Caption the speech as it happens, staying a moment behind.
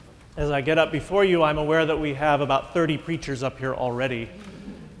As I get up before you, I'm aware that we have about 30 preachers up here already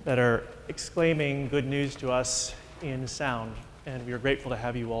that are exclaiming good news to us in sound, and we are grateful to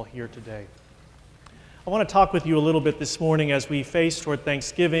have you all here today. I want to talk with you a little bit this morning as we face toward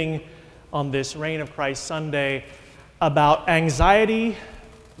Thanksgiving on this Reign of Christ Sunday about anxiety,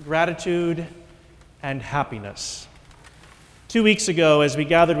 gratitude, and happiness. 2 weeks ago, as we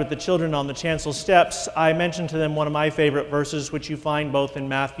gathered with the children on the chancel steps, I mentioned to them one of my favorite verses, which you find both in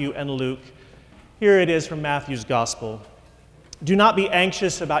Matthew and Luke. Here it is from Matthew's Gospel. Do not be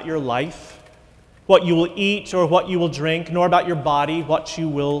anxious about your life, what you will eat or what you will drink, nor about your body, what you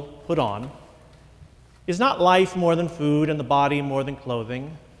will put on. Is not life more than food, and the body more than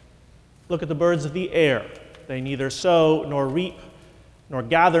clothing? Look at the birds of the air. They neither sow nor reap, nor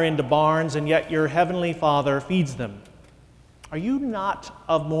gather into barns, and yet your heavenly Father feeds them. Are you not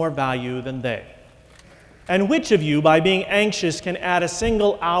of more value than they? And which of you, by being anxious, can add a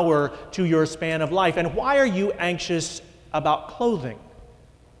single hour to your span of life? And why are you anxious about clothing?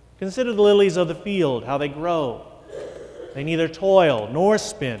 Consider the lilies of the field, how they grow. They neither toil nor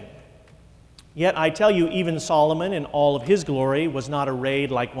spin. Yet I tell you, even Solomon in all of his glory was not arrayed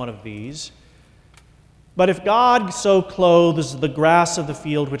like one of these. But if God so clothes the grass of the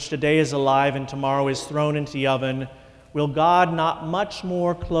field, which today is alive and tomorrow is thrown into the oven, will God not much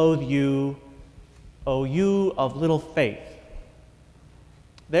more clothe you, O you of little faith?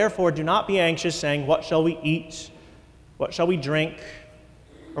 Therefore, do not be anxious, saying, what shall we eat? What shall we drink?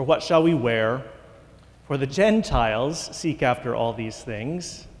 Or what shall we wear? For the Gentiles seek after all these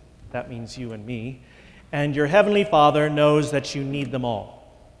things. That means you and me. And your heavenly Father knows that you need them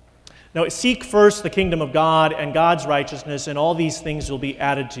all. Now, seek first the kingdom of God and God's righteousness, and all these things will be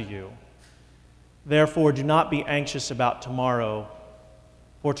added to you. Therefore, do not be anxious about tomorrow,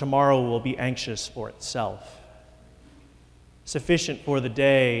 for tomorrow will be anxious for itself. Sufficient for the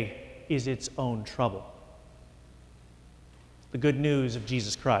day is its own trouble. The good news of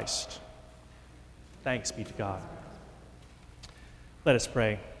Jesus Christ. Thanks be to God. Let us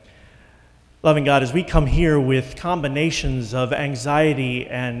pray. Loving God, as we come here with combinations of anxiety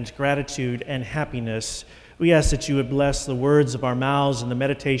and gratitude and happiness, we ask that you would bless the words of our mouths and the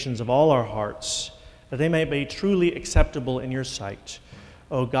meditations of all our hearts, that they may be truly acceptable in your sight.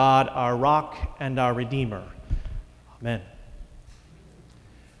 O God, our rock and our Redeemer. Amen.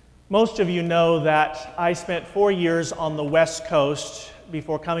 Most of you know that I spent 4 years on the West Coast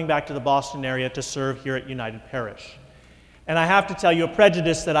before coming back to the Boston area to serve here at United Parish. And I have to tell you a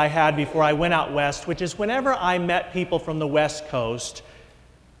prejudice that I had before I went out west, which is whenever I met people from the West Coast,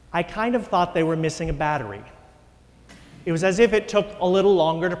 I kind of thought they were missing a battery. It was as if it took a little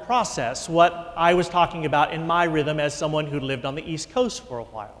longer to process what I was talking about in my rhythm as someone who lived on the East Coast for a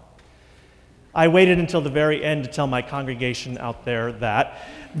while. I waited until the very end to tell my congregation out there that,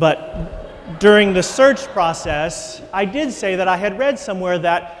 but during the search process, I did say that I had read somewhere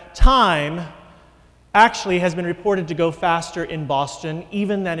that time actually has been reported to go faster in Boston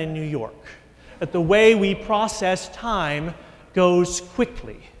even than in New York. That the way we process time goes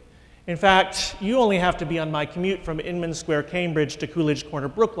quickly. In fact, you only have to be on my commute from Inman Square, Cambridge to Coolidge Corner,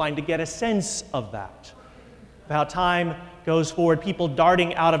 Brookline to get a sense of that. Of how time goes forward, people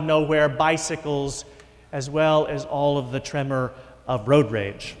darting out of nowhere, bicycles, as well as all of the tremor of road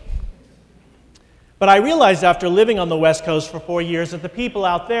rage. But I realized after living on the West Coast for 4 years that the people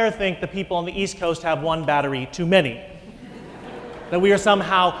out there think the people on the East Coast have one battery too many. That we are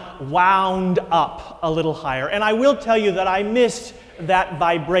somehow wound up a little higher. And I will tell you that I missed that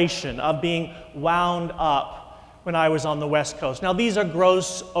vibration of being wound up when I was on the West Coast. Now, these are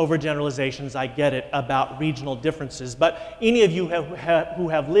gross overgeneralizations, I get it, about regional differences, but any of you who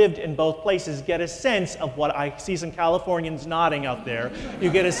have lived in both places get a sense of what I see. Some Californians nodding out there. You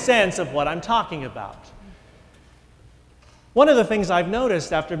get a sense of what I'm talking about. One of the things I've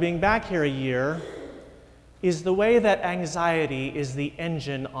noticed after being back here a year is the way that anxiety is the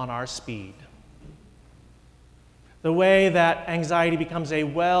engine on our speed. The way that anxiety becomes a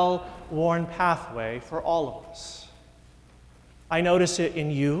well-worn pathway for all of us. I notice it in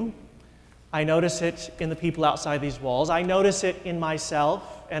you. I notice it in the people outside these walls. I notice it in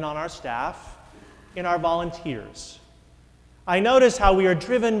myself and on our staff, in our volunteers. I notice how we are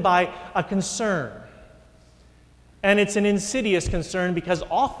driven by a concern. And it's an insidious concern because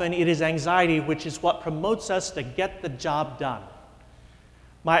often it is anxiety which is what promotes us to get the job done.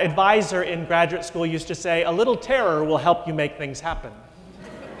 My advisor in graduate school used to say, a little terror will help you make things happen.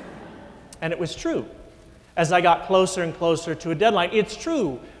 And it was true. As I got closer and closer to a deadline, it's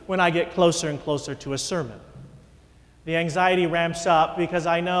true when I get closer and closer to a sermon. The anxiety ramps up because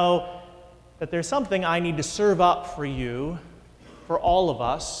I know that there's something I need to serve up for you, for all of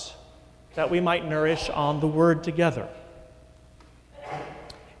us, that we might nourish on the Word together.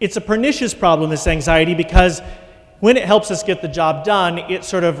 It's a pernicious problem, this anxiety, because when it helps us get the job done, it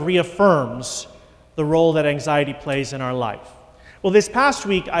sort of reaffirms the role that anxiety plays in our life. Well, this past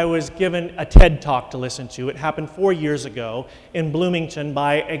week, I was given a TED Talk to listen to. It happened 4 years ago in Bloomington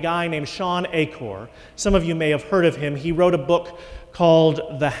by a guy named Shawn Achor. Some of you may have heard of him. He wrote a book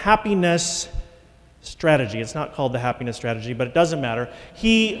called The Happiness Strategy. It's not called The Happiness Strategy, but it doesn't matter.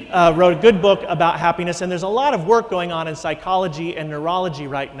 He wrote a good book about happiness, and there's a lot of work going on in psychology and neurology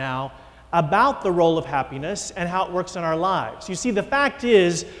right now about the role of happiness and how it works in our lives. You see, the fact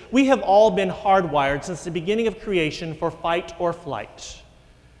is, we have all been hardwired since the beginning of creation for fight or flight.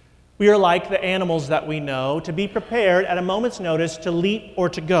 We are like the animals that we know, to be prepared at a moment's notice to leap or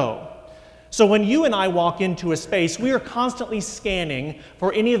to go. So when you and I walk into a space, we are constantly scanning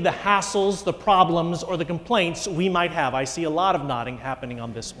for any of the hassles, the problems, or the complaints we might have. I see a lot of nodding happening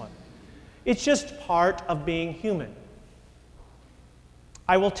on this one. It's just part of being human.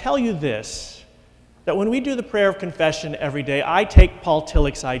 I will tell you this, that when we do the prayer of confession every day, I take Paul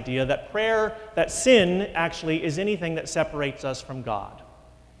Tillich's idea that sin actually is anything that separates us from God.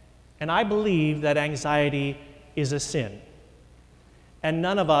 And I believe that anxiety is a sin. And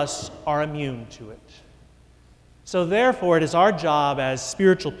none of us are immune to it. So therefore, it is our job as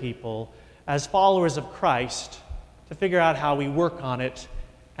spiritual people, as followers of Christ, to figure out how we work on it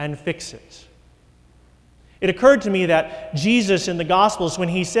and fix it. It occurred to me that Jesus in the Gospels, when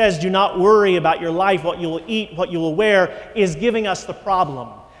he says, do not worry about your life, what you will eat, what you will wear, is giving us the problem.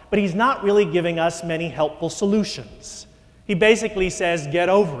 But he's not really giving us many helpful solutions. He basically says, get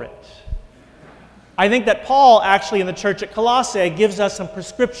over it. I think that Paul, actually in the church at Colossae, gives us some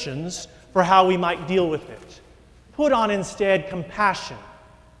prescriptions for how we might deal with it. Put on instead compassion,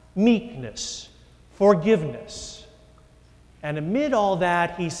 meekness, forgiveness. And amid all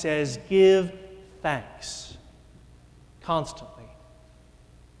that, he says, give thanks. Constantly.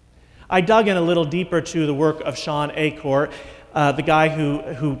 I dug in a little deeper to the work of Shawn Achor, the guy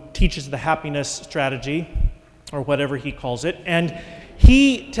who teaches the happiness strategy, or whatever he calls it, and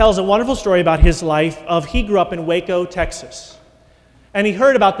he tells a wonderful story about his life he grew up in Waco, Texas. And he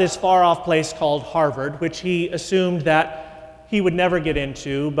heard about this far-off place called Harvard, which he assumed that he would never get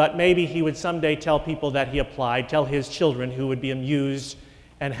into, but maybe he would someday tell people that he applied, tell his children, who would be amused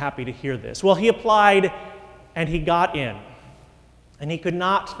and happy to hear this. Well, he applied and he got in. And he could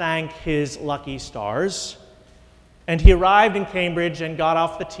not thank his lucky stars. And he arrived in Cambridge and got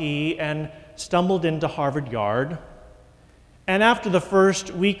off the T and stumbled into Harvard Yard. And after the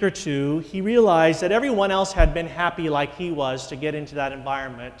first week or two, he realized that everyone else had been happy like he was to get into that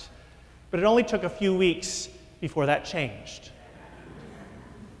environment. But it only took a few weeks before that changed.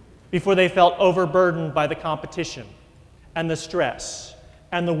 Before they felt overburdened by the competition and the stress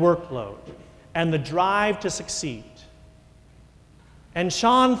and the workload and the drive to succeed. And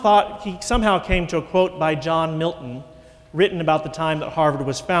Shawn thought he somehow came to a quote by John Milton, written about the time that Harvard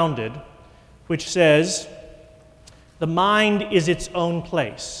was founded, which says, "The mind is its own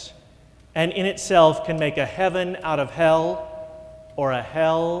place, and in itself can make a heaven out of hell or a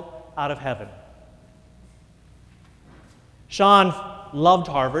hell out of heaven." Shawn loved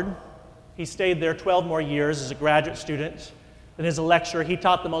Harvard. He stayed there 12 more years as a graduate student. And as a lecturer, he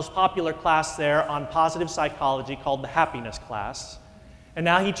taught the most popular class there on positive psychology called the Happiness class. And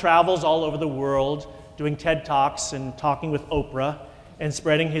now he travels all over the world doing TED Talks and talking with Oprah and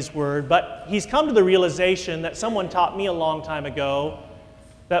spreading his word. But he's come to the realization that someone taught me a long time ago,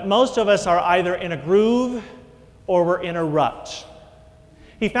 that most of us are either in a groove or we're in a rut.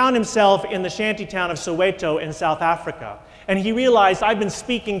 He found himself in the shanty town of Soweto in South Africa. And he realized, I've been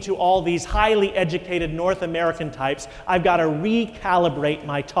speaking to all these highly educated North American types. I've got to recalibrate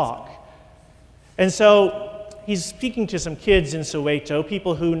my talk. And so he's speaking to some kids in Soweto,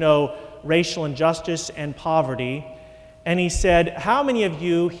 people who know racial injustice and poverty. And he said, how many of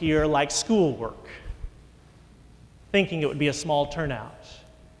you here like schoolwork? Thinking it would be a small turnout.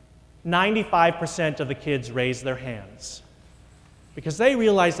 95% of the kids raised their hands because they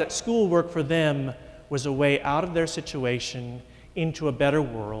realized that schoolwork for them was a way out of their situation into a better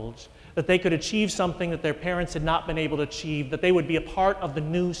world, that they could achieve something that their parents had not been able to achieve, that they would be a part of the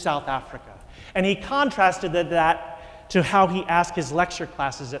new South Africa. And he contrasted that to how he asked his lecture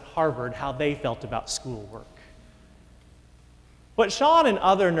classes at Harvard how they felt about schoolwork. What Shawn and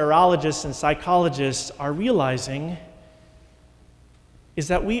other neurologists and psychologists are realizing is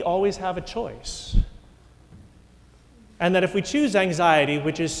that we always have a choice. And that if we choose anxiety,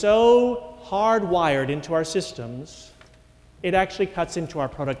 which is so hardwired into our systems, it actually cuts into our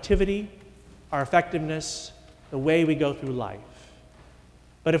productivity, our effectiveness, the way we go through life.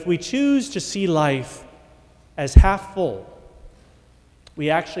 But if we choose to see life as half full, we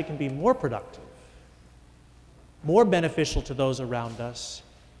actually can be more productive, more beneficial to those around us,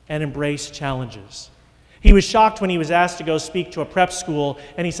 and embrace challenges. He was shocked when he was asked to go speak to a prep school,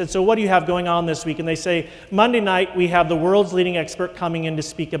 and he said, "So what do you have going on this week?" And they say, "Monday night we have the world's leading expert coming in to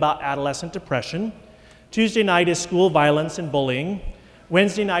speak about adolescent depression. Tuesday night is school violence and bullying.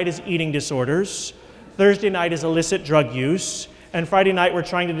 Wednesday night is eating disorders. Thursday night is illicit drug use. And Friday night we're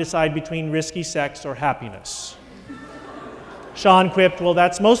trying to decide between risky sex or happiness." Sean quipped, "Well,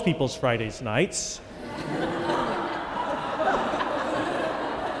 that's most people's Fridays nights."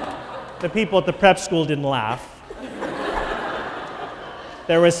 The people at the prep school didn't laugh.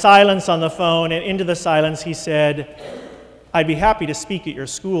 There was silence on the phone, and into the silence he said, "I'd be happy to speak at your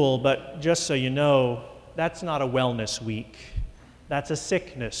school, but just so you know, that's not a wellness week. That's a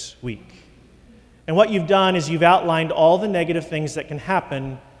sickness week. And what you've done is you've outlined all the negative things that can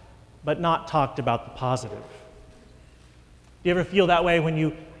happen, but not talked about the positive." Do you ever feel that way when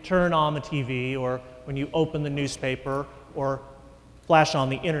you turn on the TV or when you open the newspaper or flash on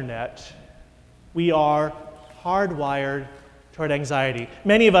the internet? We are hardwired toward anxiety.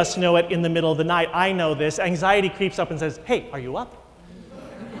 Many of us know it in the middle of the night. I know this. Anxiety creeps up and says, "Hey, are you up?"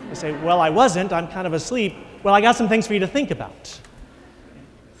 I say, "Well, I wasn't. I'm kind of asleep." "Well, I got some things for you to think about."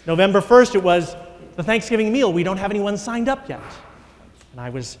 November 1st, it was the Thanksgiving meal. We don't have anyone signed up yet. And I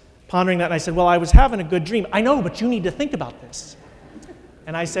was pondering that, and I said, "Well, I was having a good dream." "I know, but you need to think about this."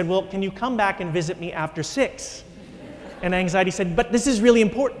 And I said, "Well, can you come back and visit me after 6? And anxiety said, "But this is really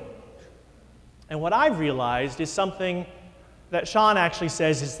important." And what I've realized is something that Sean actually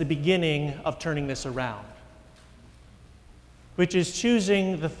says is the beginning of turning this around, which is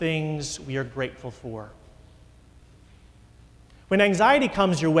choosing the things we are grateful for. When anxiety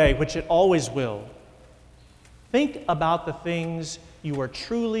comes your way, which it always will, think about the things you are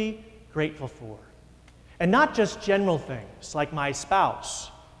truly grateful for. And not just general things like my spouse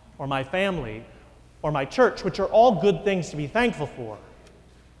or my family or my church, which are all good things to be thankful for,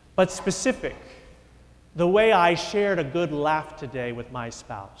 but specific. The way I shared a good laugh today with my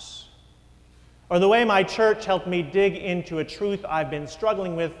spouse, or the way my church helped me dig into a truth I've been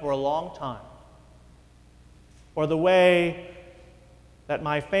struggling with for a long time, or the way that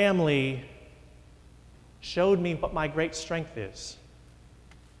my family showed me what my great strength is,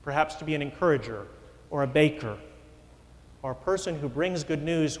 perhaps to be an encourager or a baker or a person who brings good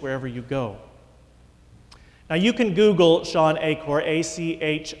news wherever you go. Now you can Google Shawn Achor,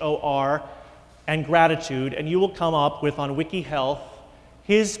 A-C-H-O-R, and gratitude, and you will come up with on WikiHealth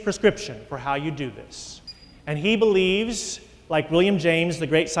his prescription for how you do this. And he believes, like William James, the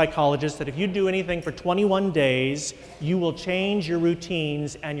great psychologist, that if you do anything for 21 days, you will change your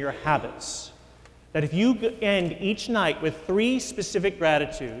routines and your habits. That if you end each night with 3 specific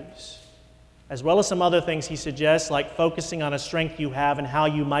gratitudes, as well as some other things he suggests, like focusing on a strength you have and how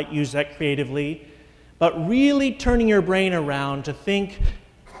you might use that creatively, but really turning your brain around to think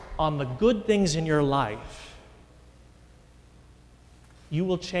on the good things in your life, you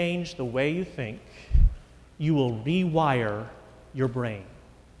will change the way you think. You will rewire your brain.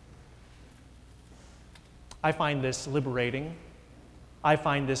 I find this liberating. I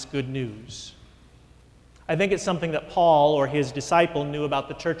find this good news. I think it's something that Paul or his disciple knew about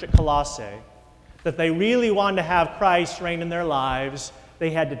the church at Colossae, that they really wanted to have Christ reign in their lives. They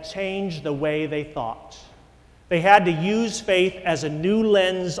had to change the way they thought. They had to use faith as a new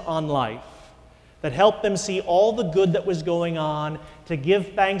lens on life that helped them see all the good that was going on, to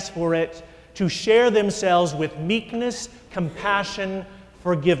give thanks for it, to share themselves with meekness, compassion,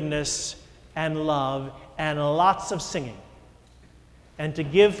 forgiveness, and love, and lots of singing, and to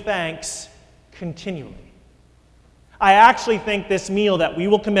give thanks continually. I actually think this meal that we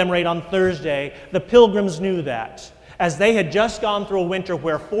will commemorate on Thursday, the Pilgrims knew that, as they had just gone through a winter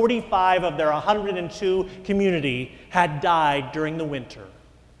where 45 of their 102 community had died during the winter.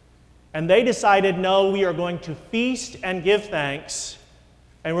 And they decided, no, we are going to feast and give thanks,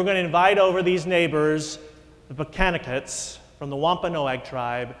 and we're going to invite over these neighbors, the Pecanicots from the Wampanoag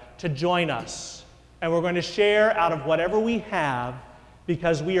tribe, to join us. And we're going to share out of whatever we have,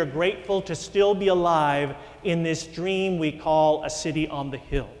 because we are grateful to still be alive in this dream we call a city on the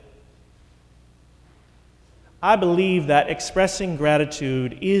hill. I believe that expressing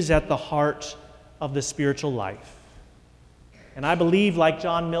gratitude is at the heart of the spiritual life. And I believe, like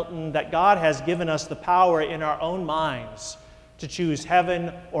John Milton, that God has given us the power in our own minds to choose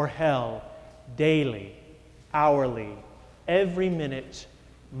heaven or hell daily, hourly, every minute,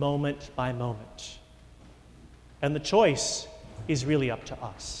 moment by moment. And the choice is really up to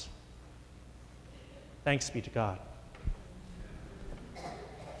us. Thanks be to God.